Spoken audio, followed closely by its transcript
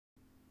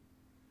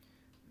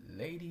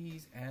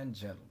Ladies and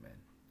gentlemen,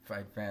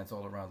 fight fans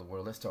all around the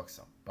world, let's talk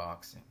some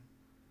boxing.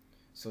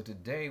 So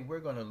today we're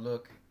going to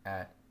look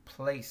at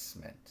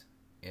placement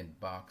in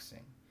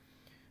boxing.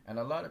 And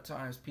a lot of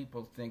times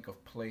people think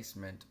of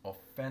placement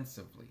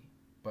offensively,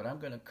 but I'm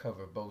going to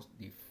cover both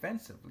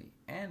defensively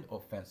and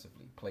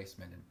offensively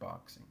placement in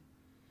boxing.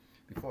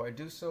 Before I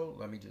do so,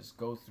 let me just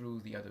go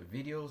through the other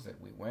videos that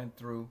we went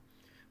through.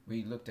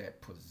 We looked at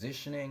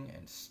positioning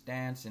and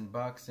stance in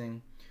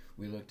boxing.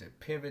 We looked at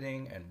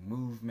pivoting and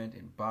movement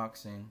in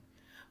boxing.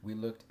 We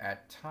looked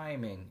at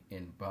timing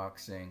in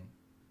boxing.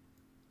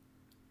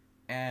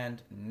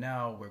 And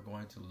now we're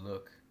going to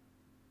look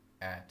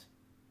at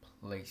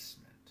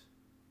placement.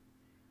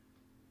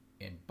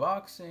 In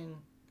boxing,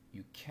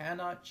 you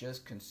cannot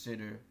just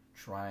consider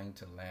trying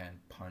to land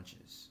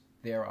punches.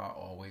 There are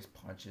always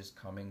punches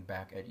coming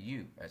back at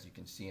you, as you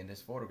can see in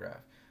this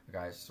photograph. The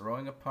guy is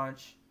throwing a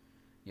punch.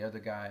 The other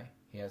guy,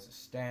 he has a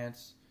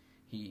stance.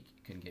 He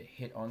can get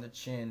hit on the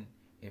chin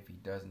if he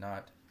does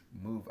not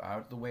move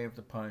out of the way of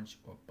the punch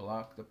or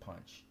block the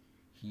punch.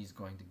 He's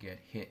going to get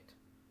hit.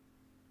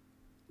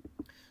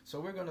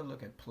 So we're going to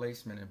look at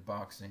placement in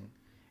boxing.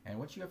 And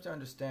what you have to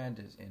understand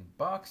is in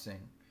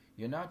boxing,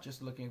 you're not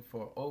just looking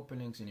for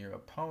openings in your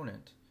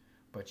opponent,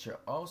 but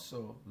you're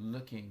also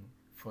looking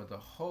for the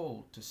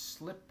hold to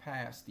slip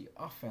past the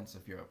offense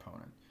of your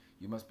opponent.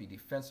 You must be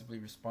defensively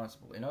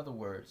responsible. In other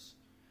words,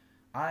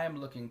 I am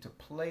looking to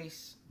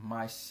place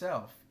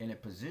myself in a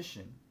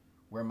position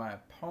where my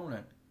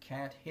opponent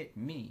can't hit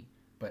me,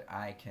 but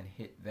I can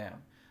hit them.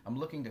 I'm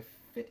looking to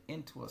fit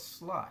into a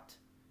slot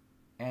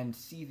and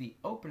see the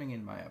opening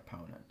in my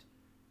opponent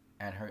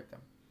and hurt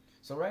them.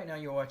 So right now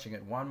you're watching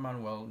at Juan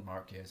Manuel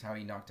Marquez, how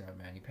he knocked out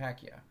Manny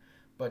Pacquiao.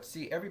 But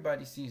see,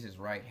 everybody sees his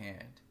right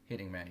hand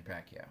hitting Manny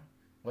Pacquiao.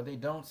 What they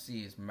don't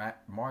see is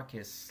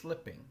Marquez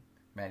slipping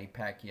Manny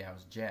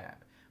Pacquiao's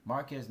jab.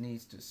 Marquez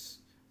needs to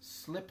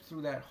slip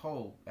through that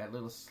hole, that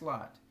little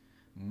slot,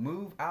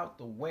 move out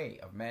the way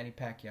of Manny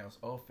Pacquiao's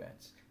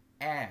offense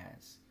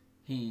as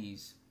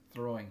he's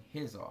throwing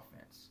his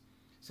offense.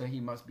 So he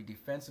must be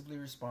defensively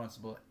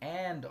responsible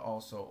and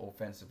also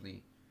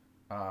offensively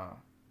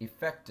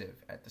effective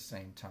at the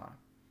same time.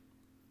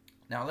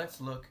 Now let's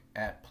look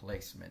at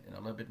placement in a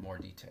little bit more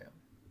detail.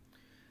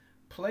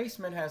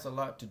 Placement has a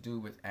lot to do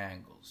with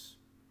angles.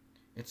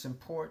 It's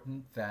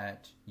important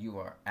that you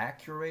are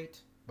accurate,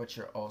 but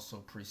you're also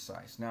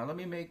precise. Now let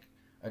me make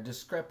a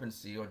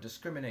discrepancy or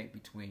discriminate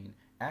between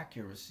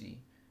accuracy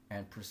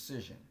and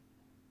precision.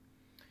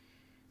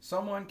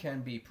 Someone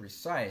can be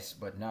precise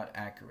but not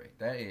accurate.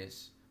 That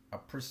is, a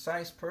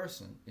precise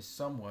person is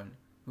someone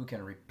who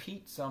can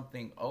repeat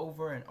something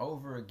over and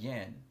over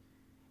again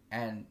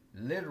and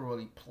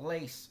literally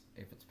place,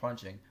 if it's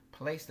punching,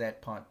 place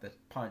that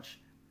punch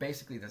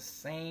basically the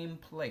same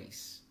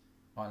place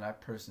on that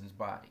person's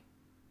body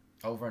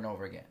over and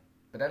over again.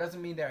 But that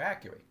doesn't mean they're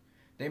accurate.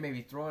 They may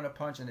be throwing a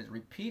punch and it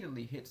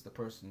repeatedly hits the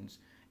person's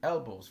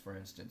elbows, for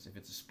instance, if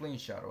it's a spleen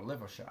shot or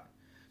liver shot.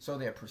 So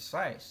they're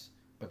precise,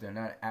 but they're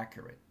not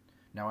accurate.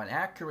 Now, an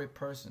accurate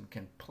person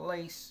can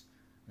place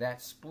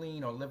that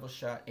spleen or liver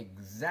shot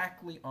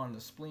exactly on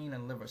the spleen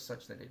and liver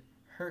such that it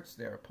hurts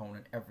their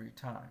opponent every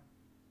time.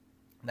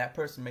 That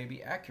person may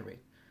be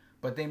accurate,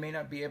 but they may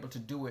not be able to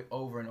do it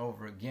over and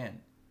over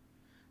again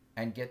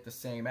and get the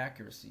same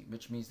accuracy,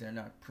 which means they're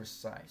not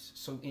precise.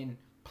 So in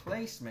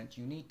placement,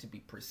 you need to be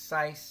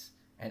precise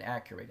and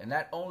accurate, and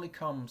that only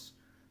comes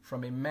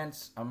from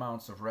immense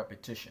amounts of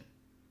repetition.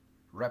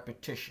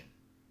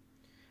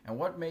 And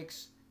what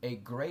makes a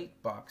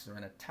great boxer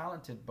and a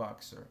talented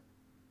boxer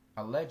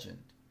a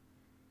legend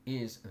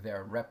is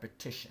their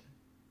repetition.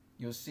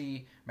 You'll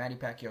see Manny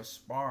Pacquiao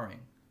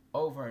sparring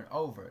over and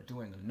over,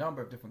 doing a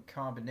number of different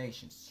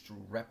combinations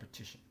through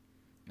repetition.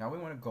 Now we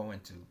want to go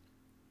into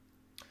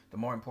the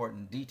more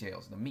important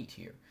details, the meat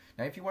here.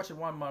 Now if you watch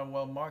Juan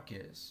Manuel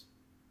Marquez,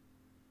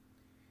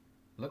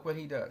 look what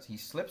he does. He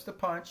slips the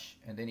punch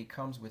and then he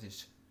comes with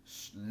his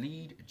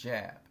lead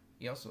jab.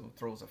 He also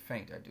throws a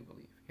feint, I do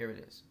believe. Here it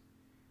is.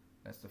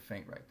 That's the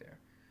feint right there.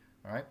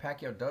 All right,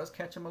 Pacquiao does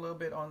catch him a little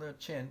bit on the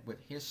chin with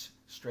his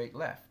straight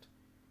left,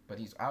 but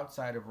he's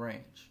outside of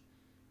range.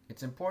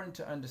 It's important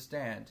to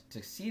understand,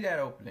 to see that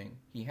opening,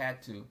 he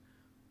had to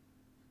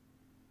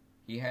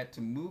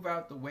move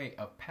out the way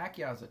of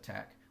Pacquiao's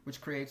attack,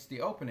 which creates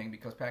the opening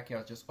because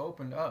Pacquiao just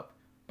opened up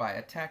by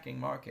attacking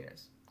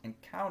Marquez and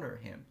counter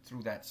him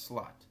through that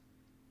slot.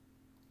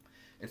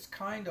 It's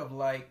kind of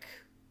like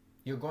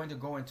you're going to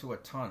go into a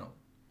tunnel,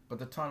 but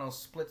the tunnel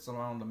splits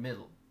along the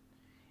middle.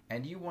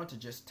 And you want to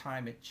just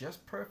time it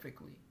just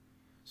perfectly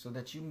so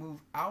that you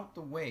move out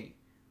the way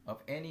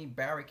of any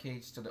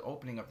barricades to the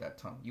opening of that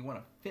tunnel. You want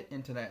to fit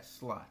into that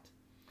slot.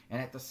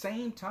 And at the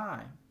same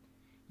time,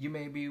 you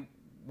maybe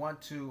want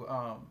to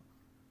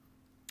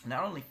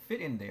not only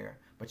fit in there,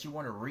 but you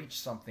want to reach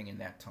something in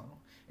that tunnel.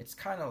 It's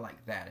kind of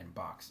like that in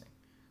boxing.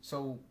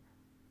 So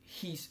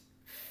he's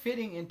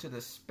fitting into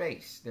the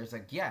space. There's a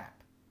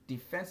gap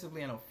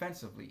defensively and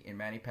offensively in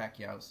Manny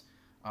Pacquiao's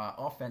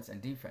offense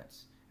and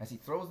defense. As he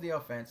throws the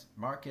offense,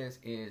 Marquez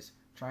is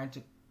trying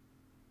to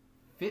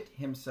fit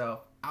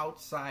himself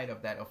outside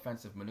of that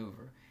offensive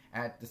maneuver.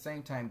 At the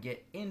same time,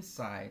 get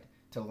inside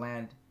to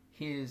land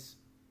his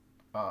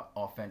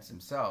offense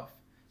himself.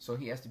 So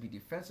he has to be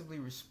defensively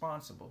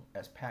responsible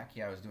as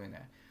Pacquiao is doing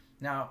that.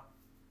 Now,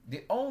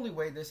 the only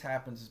way this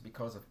happens is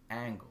because of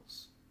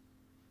angles.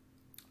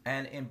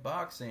 And in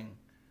boxing,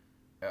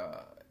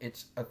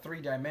 it's a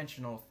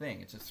three-dimensional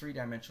thing. It's a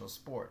three-dimensional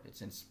sport.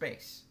 It's in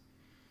space.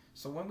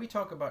 So when we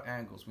talk about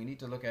angles, we need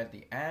to look at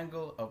the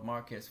angle of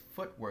Marquez's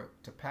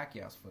footwork to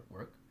Pacquiao's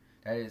footwork.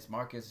 That is,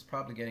 Marquez is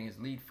probably getting his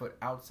lead foot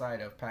outside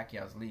of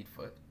Pacquiao's lead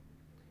foot.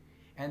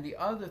 And the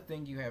other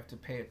thing you have to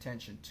pay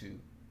attention to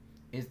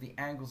is the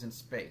angles in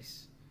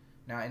space.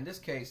 Now, in this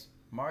case,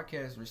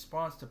 Marquez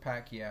responds to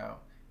Pacquiao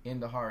in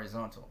the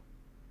horizontal.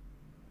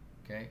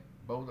 Okay?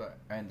 Both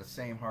are in the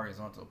same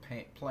horizontal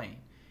plane.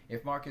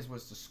 If Marquez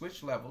was to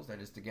switch levels, that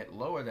is to get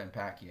lower than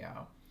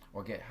Pacquiao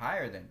or get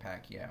higher than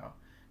Pacquiao,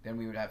 then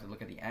we would have to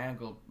look at the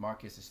angle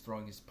Marquez is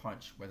throwing his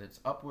punch, whether it's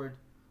upward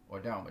or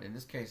downward. In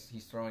this case,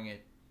 he's throwing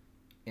it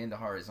in the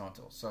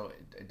horizontal, so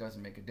it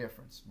doesn't make a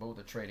difference. Both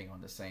are trading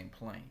on the same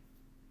plane.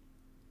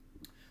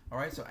 All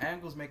right, so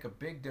angles make a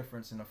big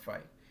difference in a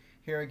fight.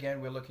 Here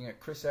again, we're looking at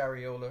Chris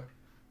Arreola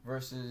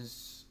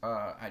versus,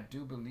 I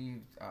do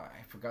believe,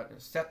 I forgot,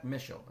 Seth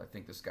Mitchell, I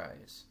think this guy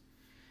is.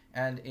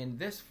 And in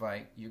this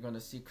fight, you're going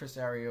to see Chris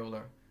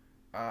Arreola.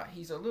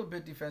 He's a little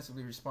bit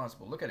defensively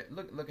responsible. Look at it.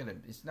 Look at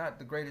him. It's not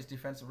the greatest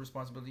defensive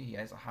responsibility. He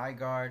has a high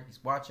guard.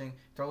 He's watching.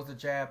 Throws the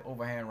jab,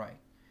 overhand right.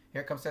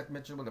 Here comes Seth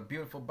Mitchell with a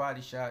beautiful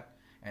body shot.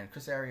 And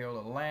Chris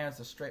Arreola lands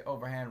a straight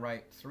overhand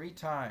right 3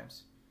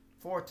 times,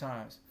 4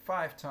 times,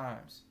 5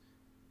 times.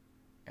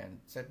 And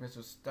Seth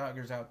Mitchell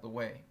staggers out the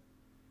way.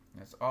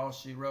 That's all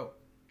she wrote.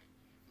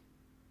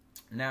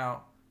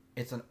 Now,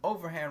 it's an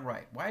overhand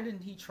right. Why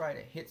didn't he try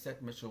to hit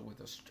Seth Mitchell with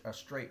a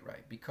straight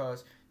right?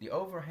 Because the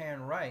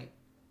overhand right,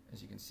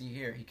 as you can see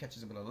here, he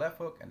catches him with a left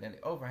hook, and then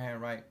the overhand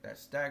right, that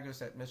staggers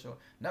Seth Mitchell,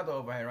 another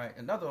overhand right,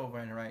 another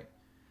overhand right.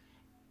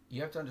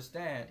 You have to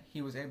understand,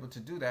 he was able to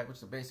do that, which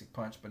is a basic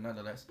punch, but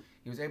nonetheless,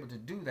 he was able to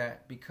do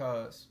that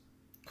because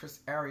Chris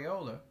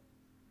Arreola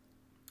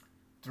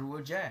threw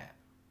a jab.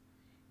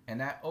 And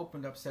that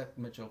opened up Seth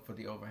Mitchell for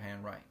the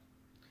overhand right.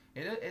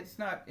 It's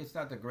not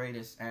the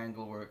greatest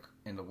angle work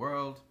in the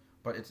world,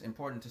 but it's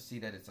important to see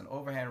that it's an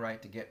overhand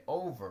right to get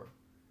over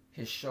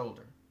his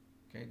shoulder.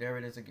 Okay, there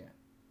it is again.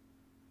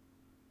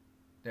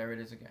 There it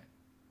is again.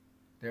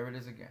 There it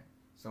is again.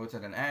 So it's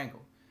at an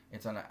angle.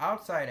 It's on an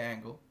outside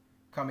angle,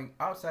 coming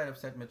outside of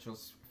Seth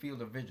Mitchell's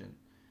field of vision,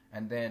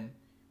 and then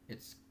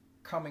it's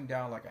coming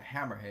down like a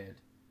hammerhead.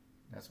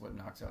 That's what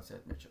knocks out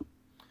Seth Mitchell.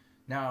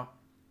 Now,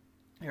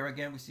 here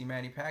again we see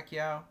Manny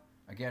Pacquiao.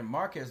 Again,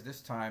 Marquez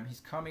this time, he's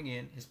coming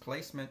in, his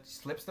placement,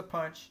 slips the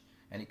punch,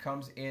 and he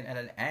comes in at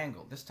an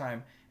angle. This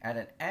time at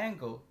an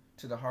angle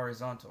to the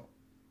horizontal.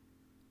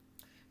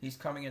 He's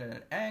coming in at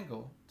an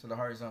angle to the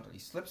horizontal. He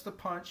slips the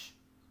punch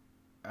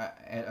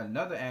at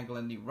another angle,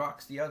 and he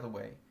rocks the other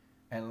way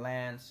and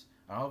lands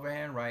an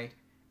overhand right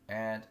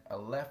and a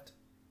left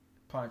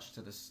punch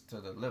to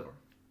the liver.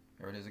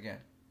 Here it is again.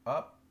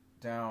 Up,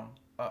 down,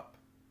 up.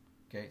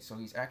 Okay, so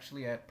he's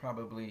actually at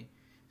probably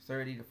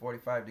 30 to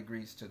 45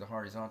 degrees to the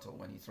horizontal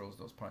when he throws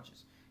those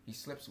punches. He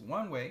slips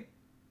one way,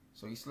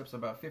 so he slips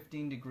about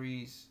 15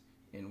 degrees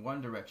in one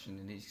direction,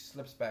 and he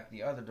slips back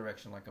the other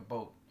direction like a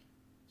boat.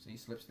 So he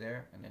slips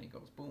there, and then he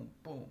goes boom,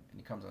 boom, and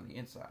he comes on the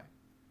inside.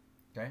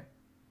 Okay?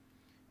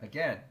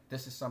 Again,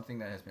 this is something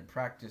that has been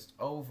practiced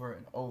over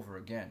and over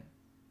again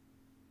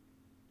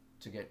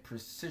to get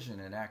precision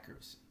and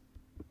accuracy.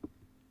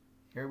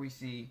 Here we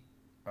see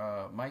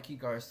Mikey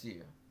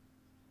Garcia.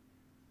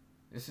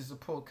 This is a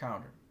pull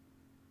counter.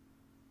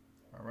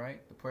 All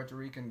right, the Puerto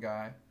Rican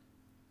guy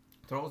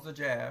throws the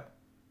jab.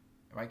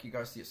 Mikey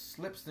Garcia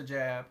slips the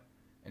jab,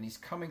 and he's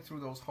coming through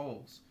those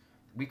holes.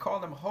 We call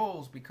them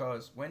holes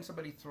because when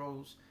somebody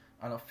throws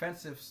an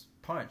offensive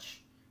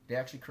punch, they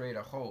actually create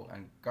a hole,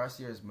 and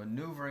Garcia is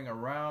maneuvering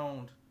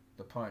around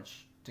the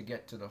punch to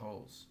get to the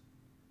holes.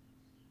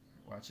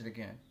 Watch it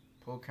again.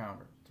 Pull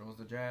counter. Throws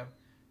the jab.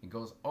 He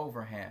goes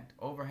overhand.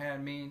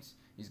 Overhand means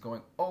he's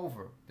going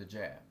over the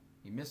jab.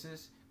 He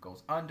misses,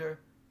 goes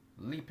under,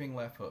 leaping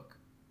left hook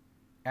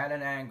at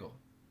an angle.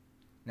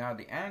 Now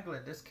the angle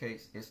in this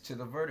case is to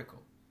the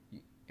vertical.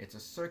 It's a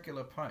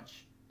circular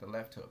punch, the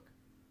left hook.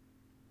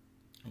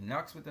 He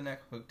knocks with the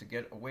neck hook to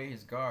get away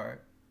his guard.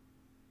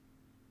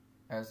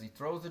 As he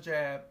throws the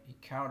jab, he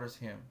counters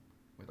him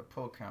with a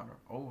pull counter,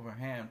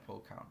 overhand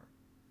pull counter.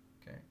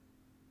 Okay?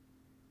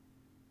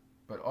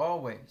 But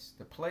always,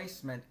 the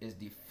placement is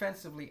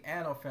defensively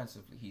and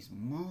offensively. He's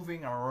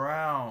moving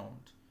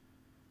around.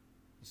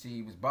 You see,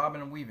 he was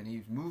bobbing and weaving. He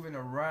was moving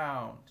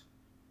around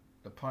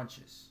the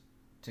punches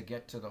to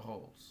get to the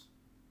holes.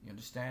 You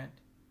understand?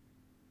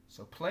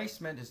 So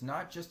placement is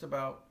not just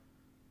about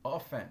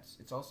offense.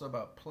 It's also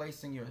about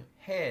placing your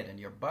head and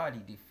your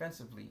body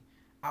defensively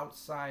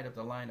outside of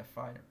the line of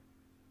fire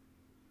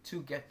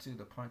to get to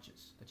the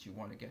punches that you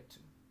want to get to.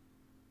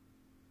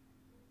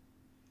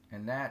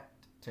 And that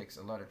takes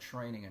a lot of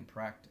training and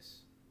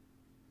practice.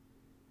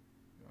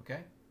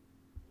 Okay?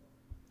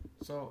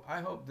 So I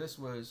hope this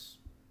was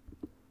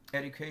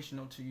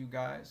educational to you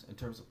guys in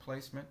terms of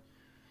placement.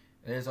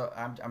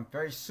 I'm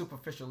very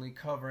superficially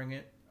covering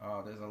it.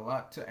 There's a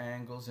lot to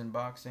angles in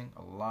boxing,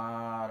 a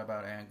lot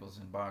about angles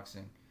in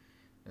boxing.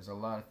 There's a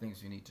lot of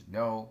things you need to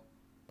know.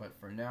 But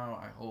for now,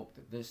 I hope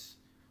that this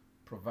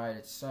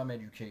provided some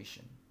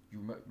education. You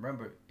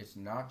remember, it's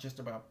not just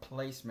about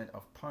placement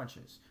of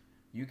punches.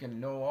 You can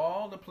know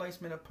all the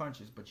placement of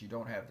punches, but you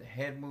don't have the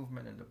head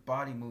movement and the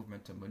body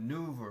movement to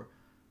maneuver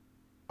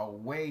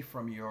away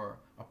from your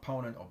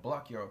opponent or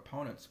block your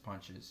opponent's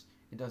punches.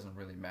 It doesn't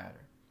really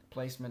matter.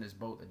 Placement is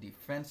both a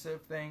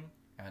defensive thing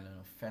and an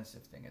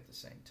offensive thing at the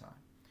same time.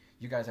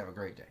 You guys have a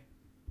great day.